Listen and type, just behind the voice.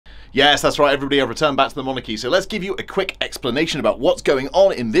Yes, that's right, everybody. I've returned back to the Monarchy, so let's give you a quick explanation about what's going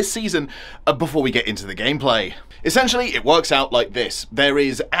on in this season before we get into the gameplay. Essentially, it works out like this. There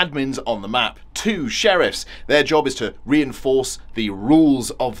is admins on the map, 2 sheriffs. Their job is to reinforce the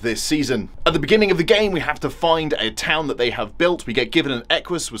rules of this season. At the beginning of the game, we have to find a town that they have built. We get given an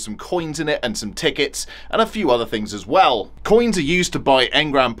Equus with some coins in it and some tickets and a few other things as well. Coins are used to buy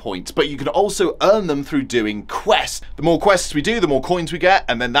engram points, but you can also earn them through doing quests. The more quests we do, the more coins we get,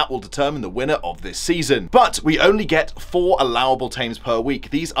 and then that will determine the winner of this season. But we only get 4 allowable tames per week.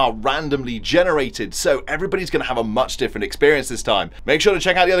 These are randomly generated, so everybody's going to have a much different experience this time. Make sure to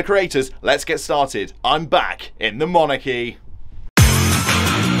check out the other creators. Let's get started. I'm back in the Monarchy.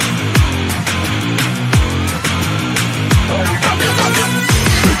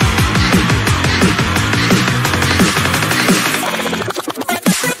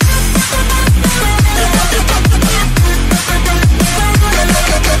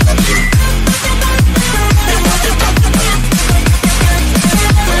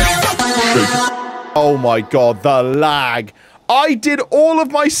 Oh my god, the lag. I did all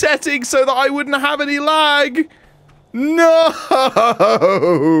of my settings so that I wouldn't have any lag. No!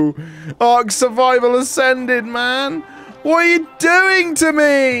 Ark Survival Ascended, man. What are you doing to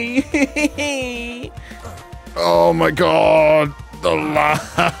me? Oh my god, the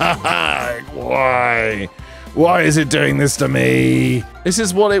lag. Why? Why is it doing this to me? This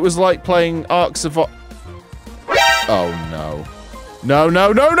is what it was like playing Ark Survival. Oh no. No,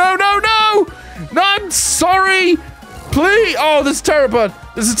 no, no, no, no, no! No, I'm sorry! Please! Oh, this Terrorbird!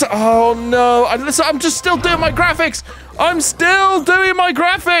 This is oh no! I'm just still doing my graphics! I'm still doing my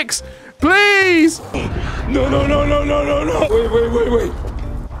graphics! Please! No, no, no, no, no, no, no! Wait, wait, wait, wait!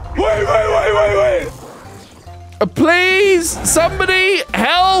 Wait, wait, wait, wait, wait! Please! Somebody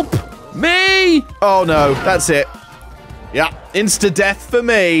help me! Oh no, that's it. Yeah, insta-death for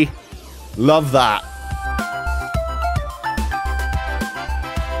me. Love that.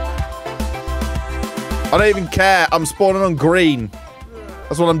 I don't even care. I'm spawning on green.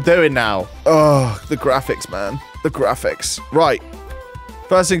 That's what I'm doing now. Oh, the graphics, man. The graphics. Right.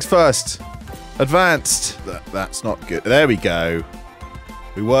 First things first. Advanced. That's not good. There we go.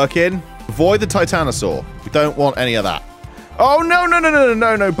 We working. Avoid the Titanosaur. We don't want any of that. Oh, no, no, no, no, no,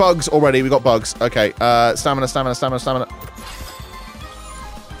 no, no. Bugs already. We got bugs. Okay. Stamina, stamina, stamina, stamina.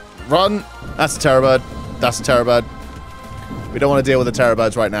 Run. That's a Terrorbird. That's a Terrorbird. We don't want to deal with the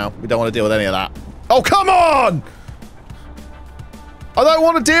Terrorbirds right now. We don't want to deal with any of that. Oh, come on! I don't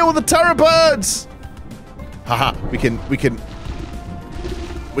want to deal with the Terrorbirds! Haha, we can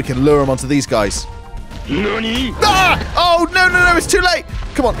lure them onto these guys. Nani? Ah! Oh, no, no, no, it's too late!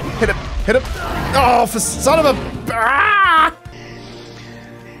 Come on, hit him, hit him. Oh, for son of a... Ah!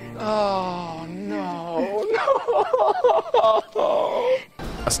 Oh, no, no.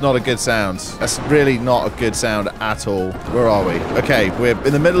 That's not a good sound. That's really not a good sound at all. Where are we? Okay, we're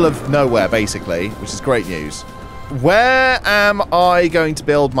in the middle of nowhere, basically, which is great news. Where am I going to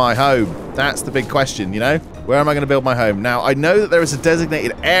build my home? That's the big question, you know? Where am I going to build my home? Now, I know that there is a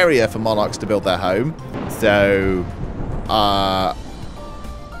designated area for monarchs to build their home. So, I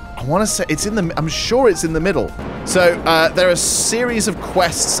want to say it's in the... I'm sure it's in the middle. So, there are a series of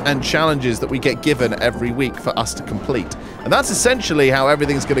quests and challenges that we get given every week for us to complete. And that's essentially how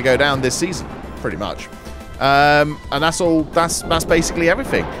everything's going to go down this season, pretty much. And that's all. That's basically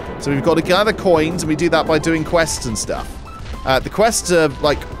everything. So we've got to gather coins, and we do that by doing quests and stuff. The quests are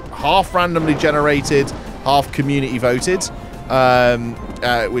like half randomly generated, half community voted,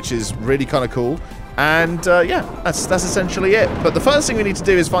 which is really kind of cool. And yeah, that's essentially it. But the first thing we need to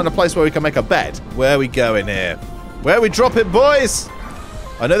do is find a place where we can make a bed. Where are we going here? Where are we dropping, boys?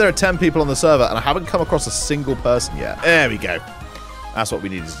 I know there are 10 people on the server, and I haven't come across a single person yet. There we go. That's what we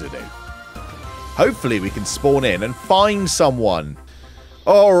needed to do. Hopefully, we can spawn in and find someone.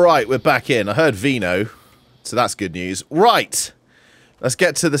 All right, we're back in. I heard Vino, so that's good news. Right. Let's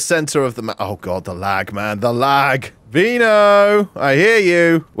get to the center of the map. Oh, God, the lag, man. The lag. Vino, I hear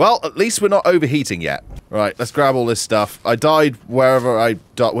you. Well, at least we're not overheating yet. Right, let's grab all this stuff. I died wherever I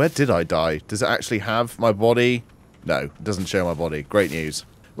died. Where did I die? Does it actually have my body? No, it doesn't show my body. Great news.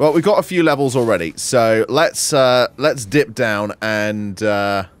 Well, we've got a few levels already, so let's dip down and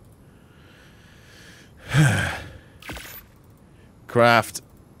craft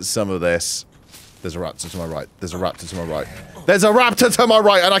some of this. There's a raptor to my right. There's a raptor to my right. There's a raptor to my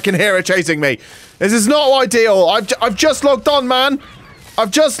right, and I can hear it chasing me. This is not ideal. I've just logged on, man.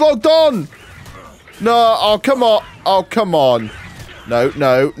 I've just logged on. No, oh come on. Oh come on. No,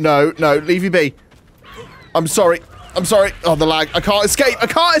 no, no, no. Leave me be. I'm sorry. I'm sorry. Oh, the lag. I can't escape. I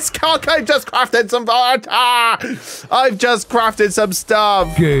can't escape. I've just crafted some... I've just crafted some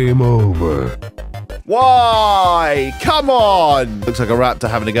stuff. Game over. Why? Come on. Looks like a raptor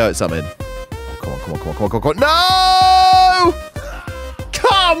having a go at something. Come on, come on, come on, come on, come on. No!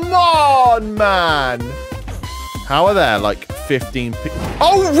 Come on, man. How are there like 15 people?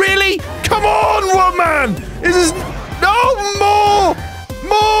 Oh, really? Come on, woman. This is... No, more.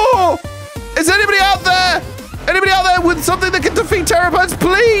 More. Is anybody out there? Anybody out there with something that can defeat terrapins?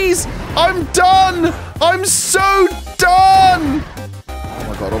 Please. I'm done. I'm so done. Oh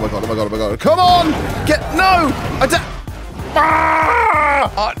my god, oh my god, oh my god, oh my god. Come on! Get... No!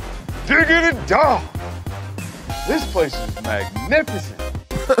 Ah! Diggity dog! This place is magnificent.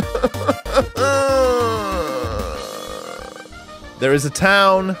 There is a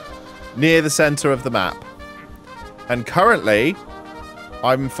town near the center of the map. And currently,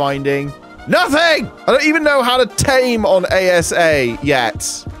 I'm finding nothing! I don't even know how to tame on ASA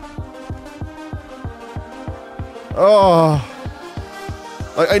yet. Oh...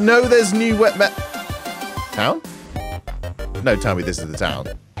 Like, I know there's new town? No, tell me this is the town.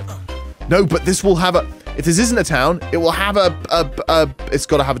 No, but this will have a... If this isn't a town, it will have it's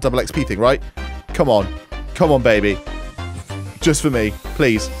got to have a double XP thing, right? Come on. Come on, baby. Just for me,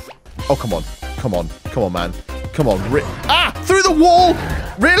 please. Oh, come on. Come on. Come on, man. Come on. Through the wall!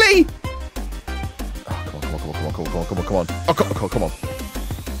 Really? Oh, come on, come on, come on, come on, come on, come on, come on. Oh, come on, come on.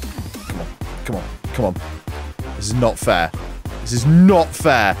 Come on, come on, come on. This is not fair. This is not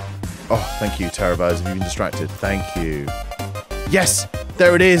fair. Oh, thank you, Terrabuzz. Have you been distracted? Thank you. Yes,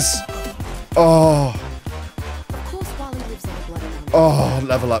 there it is. Oh. Oh,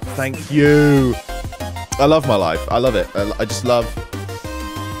 level up. Thank you. I love my life. I love it. I just love.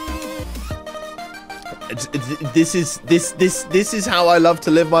 This is how I love to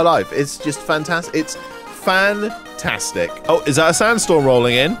live my life. It's just fantastic. It's fantastic. Oh, is that a sandstorm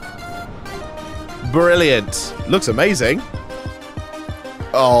rolling in? Brilliant. Looks amazing.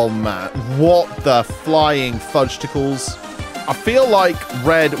 Oh man, what the flying fudgesticles. I feel like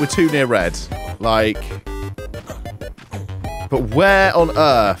red, we're too near red. Like, but where on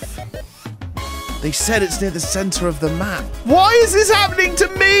earth? They said it's near the center of the map. Why is this happening to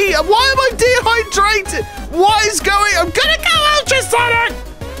me? Why am I dehydrated? What is going? I'm gonna go ultrasonic!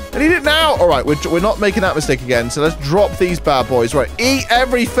 I need it now. All right, we're not making that mistake again. So let's drop these bad boys. Right, eat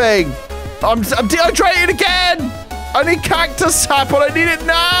everything. I'm dehydrated again. I need cactus sap, but I need it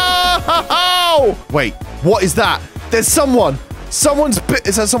now! Wait, what is that? There's someone.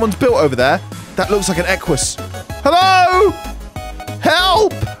 Is that someone's built over there? That looks like an Equus. Hello?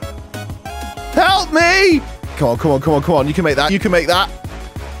 Help! Help me! Come on, come on, come on, come on. You can make that. You can make that.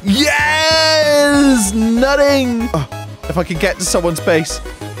 Yes! Nutting! Oh, if I could get to someone's base.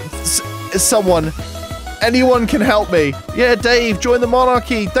 Someone. Anyone can help me. Yeah, Dave, join the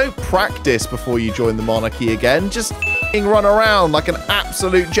Monarchy. Don't practice before you join the Monarchy again. Just run around like an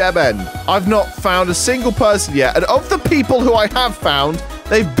absolute jebben. I've not found a single person yet. And of the people who I have found,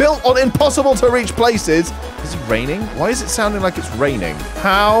 they've built on impossible to reach places. Is it raining? Why is it sounding like it's raining?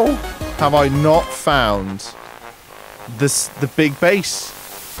 How have I not found the big base?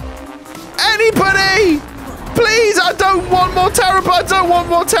 Anybody! Please, I don't want more terror birds. I don't want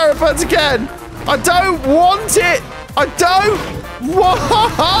more terror birds again. I don't want it! I don't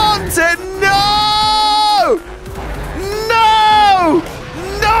want it! No! No!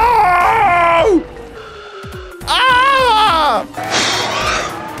 No! Ah!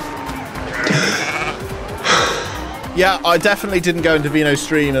 Yeah, I definitely didn't go into Vino's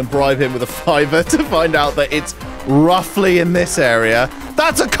stream and bribe him with a $5 to find out that it's roughly in this area.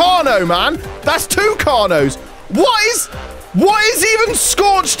 That's a Carno, man! That's 2 Carnos! What is even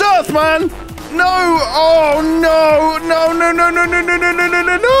Scorched Earth, man? No! Oh no! No! No! No! No! No! No! No! No!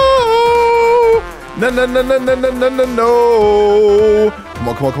 No! No! No! No! No! No! No! No! No! No! Come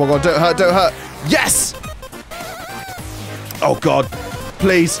on! Come on! Come on! Come on! Don't hurt! Don't hurt! Yes! Oh God!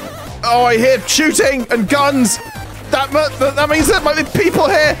 Please! Oh, I hear shooting and guns. That means there might be people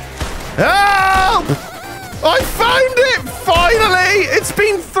here. Help! I found it finally! It's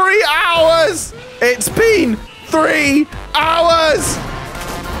been 3 hours. It's been 3 hours.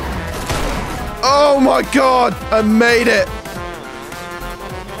 Oh my God, I made it.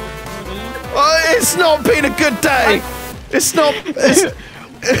 It's not been a good day. It's not. We've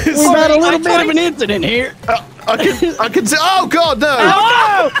had a little bit of an incident here. I can see. Oh God, no!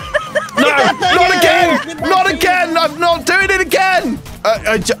 Oh! No, not again! Not again! I'm not doing it again!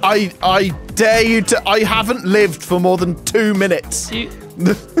 I dare you to. I haven't lived for more than 2 minutes.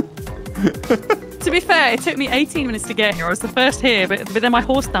 To be fair, it took me 18 minutes to get here. I was the first here, but then my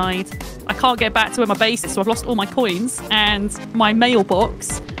horse died. I can't get back to where my base is, so I've lost all my coins and my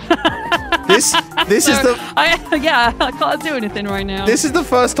mailbox. This is the... I can't do anything right now. This is the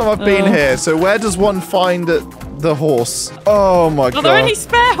first time I've been here, so where does one find the horse? Oh my god. Are there any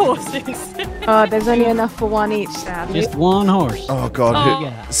spare horses? Oh, there's only enough for one each, sadly. Just one horse. Oh god.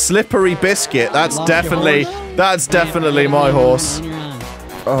 Oh. Slippery Biscuit. That's definitely my horse.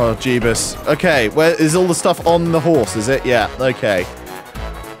 Oh, Jeebus. Okay, where is all the stuff on the horse, is it? Yeah, okay.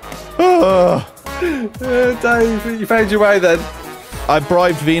 Oh. Dave, you found your way then. I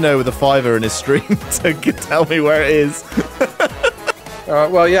bribed Vino with a $5 in his stream to tell me where it is. Alright,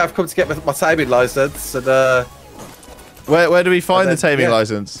 well, yeah, I've come to get my taming license, and Where do we find the taming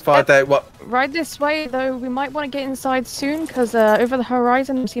license? Find out what... Right this way, though, we might want to get inside soon, because over the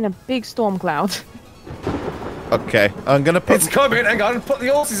horizon, I'm seeing a big storm cloud. Okay, I'm gonna put... It's coming, hang on, put the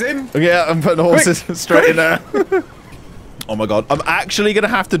horses in! Yeah, I'm putting the horses straight in there. Oh my god, I'm actually gonna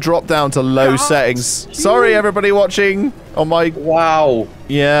have to drop down to low settings. Sorry, everybody watching on my... Wow.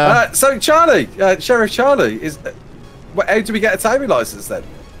 Yeah. So, Charlie, Sheriff Charlie, how do we get a taming license then?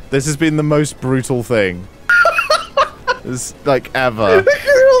 This has been the most brutal thing. It's like ever. Look at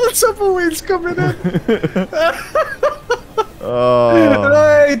all the tumbleweeds coming in.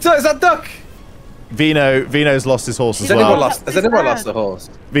 Oh. Hey, is that duck? Vino's lost his horse as Has well. anyone lost a horse?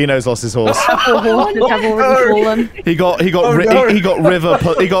 Vino's lost his horse. Horses have already fallen. He got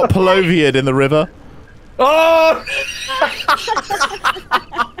Paloviad in the river. Oh!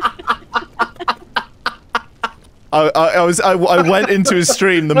 I went into his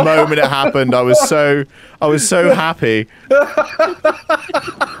stream the moment it happened. I was so happy.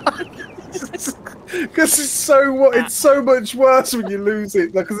 Because it's so much worse when you lose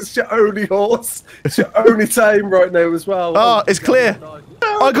it. Like, because it's your only horse, it's your only tame right now as well. Oh, it's clear.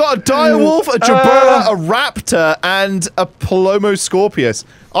 I got a direwolf, a jabrilla, a raptor, and a Palomoscorpius.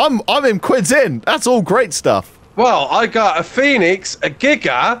 I'm in quids in. That's all great stuff. Well, I got a phoenix, a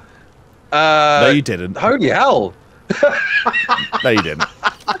giga. No, you didn't. Holy hell! No, you didn't.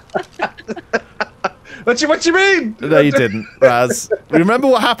 What you mean? No, you didn't, Raz. Remember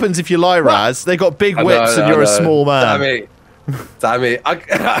what happens if you lie, Raz? They got big whips and you're a small man. Damn it! I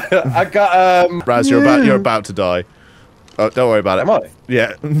got Raz, you're about to die. Oh, don't worry about it. Am I?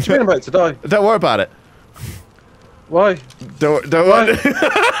 Yeah. What do you mean about to die? Don't worry about it. Why? Don't worry.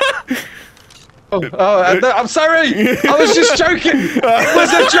 No, I'm sorry. I was just joking. It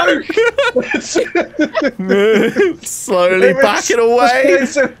was a joke. Slowly backing away.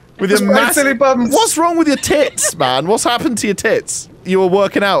 With your massive bums. What's wrong with your tits, man? What's happened to your tits? You were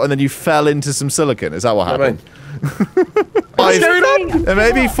working out and then you fell into some silicon. Is that what happened? What's going on? There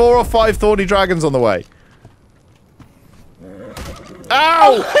may be 4 or 5 thorny dragons on the way.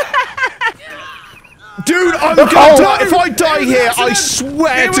 Ow! Dude, I'm gonna die. If I die here, I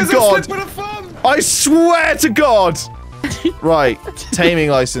swear to God. I swear to God. Right, taming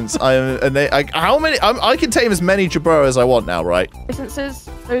license. I can tame as many Jabro as I want now, right? Licenses,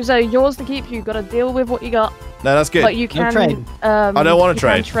 those are yours to keep. You got to deal with what you got. No, that's good. But you can trade. I don't want to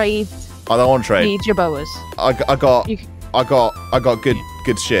trade. Trade. I don't want to trade. The Jaboas. I got good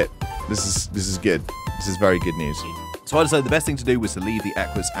shit. This is good. This is very good news. So I decided the best thing to do was to leave the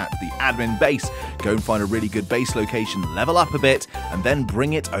Equus at the admin base, go and find a really good base location, level up a bit, and then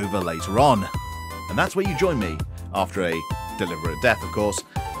bring it over later on. And that's where you join me, after a deliberate death, of course,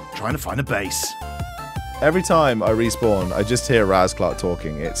 trying to find a base. Every time I respawn, I just hear Raz Clark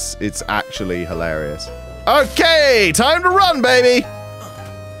talking. It's actually hilarious. Okay, time to run, baby!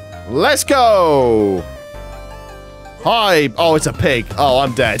 Let's go! Hi! Oh, it's a pig. Oh,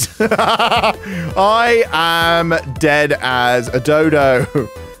 I'm dead. I am dead as a dodo.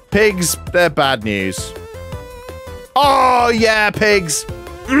 Pigs, they're bad news. Oh, yeah, pigs.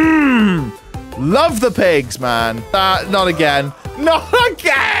 Love the pigs, man. Not again. Not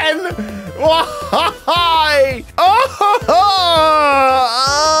again! Why?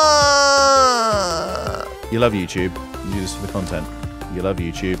 You love YouTube. You do this for the content. You love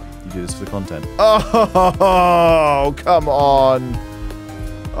YouTube. You do this for the content. Oh, come on.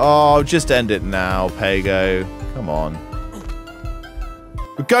 Oh, just end it now, Pago. Come on.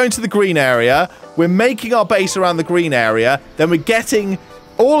 We're going to the green area. We're making our base around the green area. Then we're getting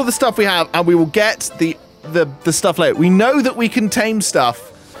all of the stuff we have, and we will get the stuff later. We know that we can tame stuff.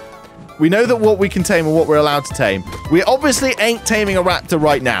 We know that what we can tame and what we're allowed to tame. We obviously ain't taming a raptor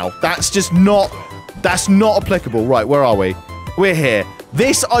right now. That's just not... That's not applicable. Right, where are we? We're here.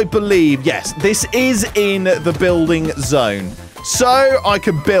 This, I believe, yes, this is in the building zone. So, I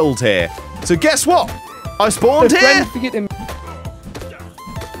can build here. So, guess what? I spawned here.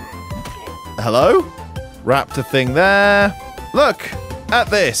 Hello? Raptor thing there. Look at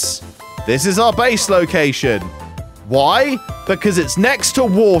this. This is our base location. Why? Because it's next to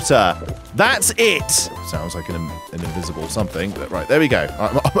water. That's it. Sounds like an invisible something, but right, there we go. All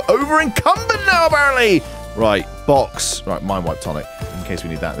right, I'm over encumbered now, apparently. Right, box. Right, mind wipe tonic, in case we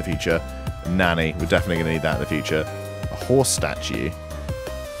need that in the future. Nanny, we're definitely going to need that in the future. A horse statue.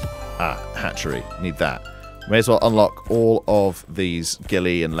 Ah, hatchery, need that. May as well unlock all of these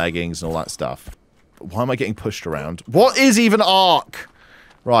ghillie and leggings and all that stuff. Why am I getting pushed around? What is even Ark?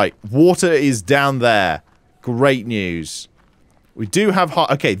 Right, water is down there. Great news. We do have...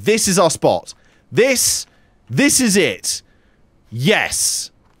 Okay, this is our spot. This is it.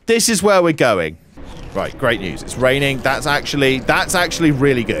 Yes. This is where we're going. Right, great news. It's raining. That's actually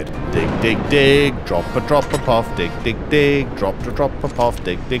really good. Dig, dig, dig. Drop a puff. Dig, dig, dig. Drop a puff.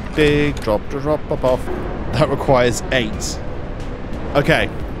 Dig, dig, dig. Drop a puff. That requires 8. Okay,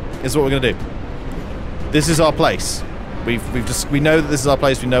 here's what we're gonna do. This is our place. We know that this is our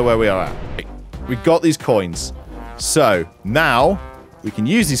place. We know where we are at. We've got these coins. So now we can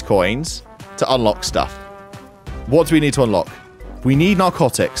use these coins to unlock stuff. What do we need to unlock? We need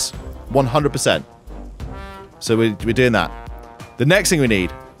narcotics. 100%. So we're doing that. The next thing we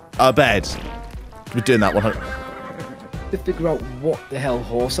need, a bed. We're doing that 100%. To figure out what the hell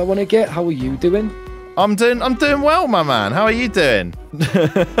horse I want to get. How are you doing? I'm doing well, my man. How are you doing?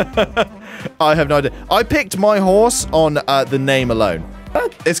 I have no idea. I picked my horse on the name alone.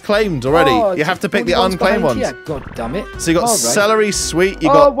 It's claimed already. Oh, you have to pick the unclaimed ones. Yeah, god damn it. So you got right. Celery Sweet, you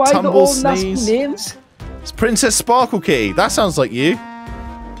got why Tumble all Sneeze. nasty names? It's Princess Sparkle Key. That sounds like you.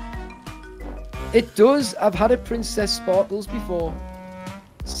 It does. I've had a Princess Sparkles before.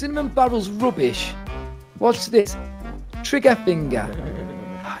 Cinnamon Barrel's rubbish. What's this? Trigger Finger.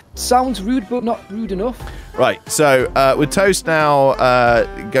 Sounds rude, but not rude enough. Right, so with Toast now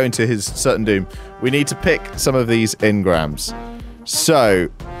going to his certain doom, we need to pick some of these engrams. So,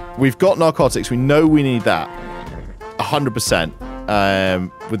 we've got narcotics. We know we need that. 100%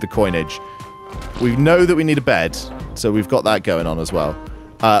 with the coinage. We know that we need a bed, so we've got that going on as well.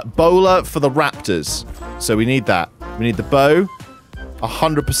 Bowler for the raptors. So we need that. We need the bow,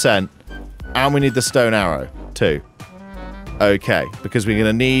 100%, and we need the stone arrow, too. Okay, because we're going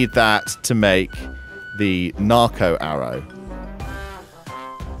to need that to make the narco arrow.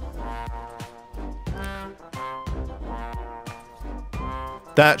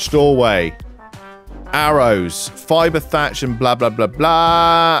 Thatched doorway. Arrows. Fiber thatch and blah, blah, blah,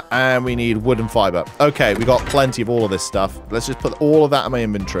 blah. And we need wooden fiber. Okay, we got plenty of all of this stuff. Let's just put all of that in my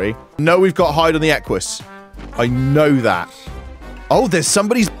inventory. No, we've got hide on the Equus. I know that. Oh, there's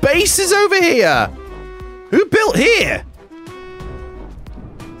somebody's bases over here. Who built here?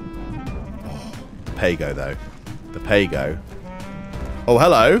 Oh, the Pago, though. The Pago. Oh,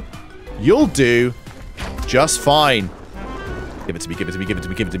 hello. You'll do just fine. Give it to me, give it to me, give it to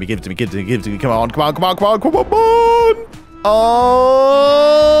me, give it to me, give it to me, give it to me, give it to me. Come on, come on, come on, come on, come on.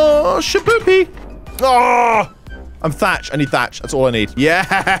 Oh, shaboopy. Oh, I'm thatch. I need thatch. That's all I need.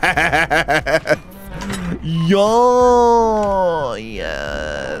 Yeah. Yo,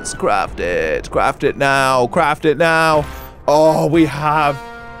 yes. Craft it. Craft it now. Craft it now. Oh, we have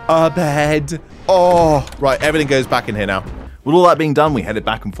a bed. Oh, right. Everything goes back in here now. With all that being done, we headed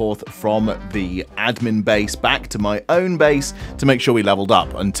back and forth from the admin base back to my own base to make sure we leveled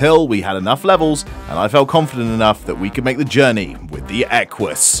up until we had enough levels and I felt confident enough that we could make the journey with the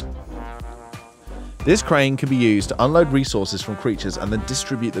Equus. This crane can be used to unload resources from creatures and then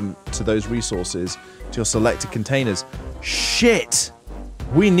distribute them to those resources to your selected containers. Shit!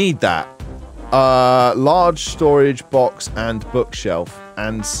 We need that. Large storage box and bookshelf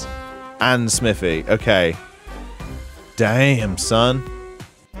and smithy. Okay. Damn, son.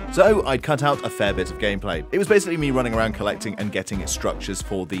 So, I'd cut out a fair bit of gameplay. It was basically me running around collecting and getting structures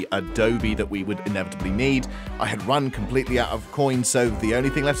for the adobe that we would inevitably need. I had run completely out of coins, so the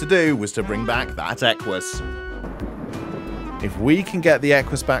only thing left to do was to bring back that Equus. If we can get the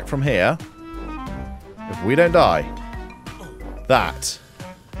Equus back from here, if we don't die, that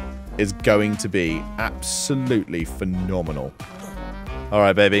is going to be absolutely phenomenal.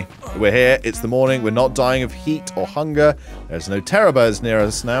 Alright, baby. We're here. It's the morning. We're not dying of heat or hunger. There's no terror birds near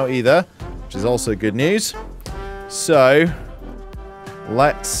us now either, which is also good news. So,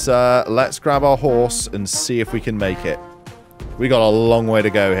 let's grab our horse and see if we can make it. We got a long way to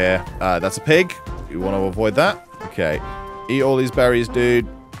go here. That's a pig. We want to avoid that. Okay. Eat all these berries, dude.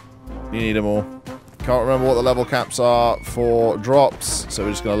 You need them all. Can't remember what the level caps are for drops, so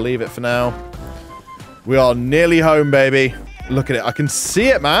we're just going to leave it for now. We are nearly home, baby. Look at it. I can see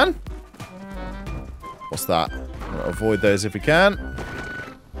it, man. What's that? We'll avoid those if we can.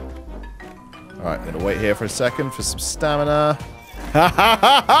 Alright, I'm going to wait here for a second for some stamina. Ha ha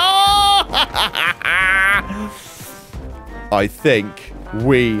ha ha! I think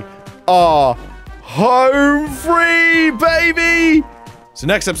we are home free, baby! So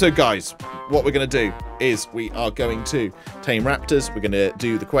next episode, guys, what we're going to do is we are going to tame raptors. We're going to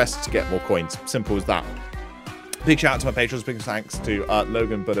do the quest to get more coins. Simple as that. Big shout out to my patrons. Big thanks to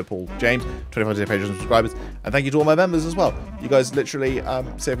Logan, Butter, Paul, James, 25 patrons and subscribers. And thank you to all my members as well. You guys literally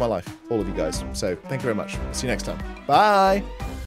saved my life. All of you guys. So thank you very much. See you next time. Bye.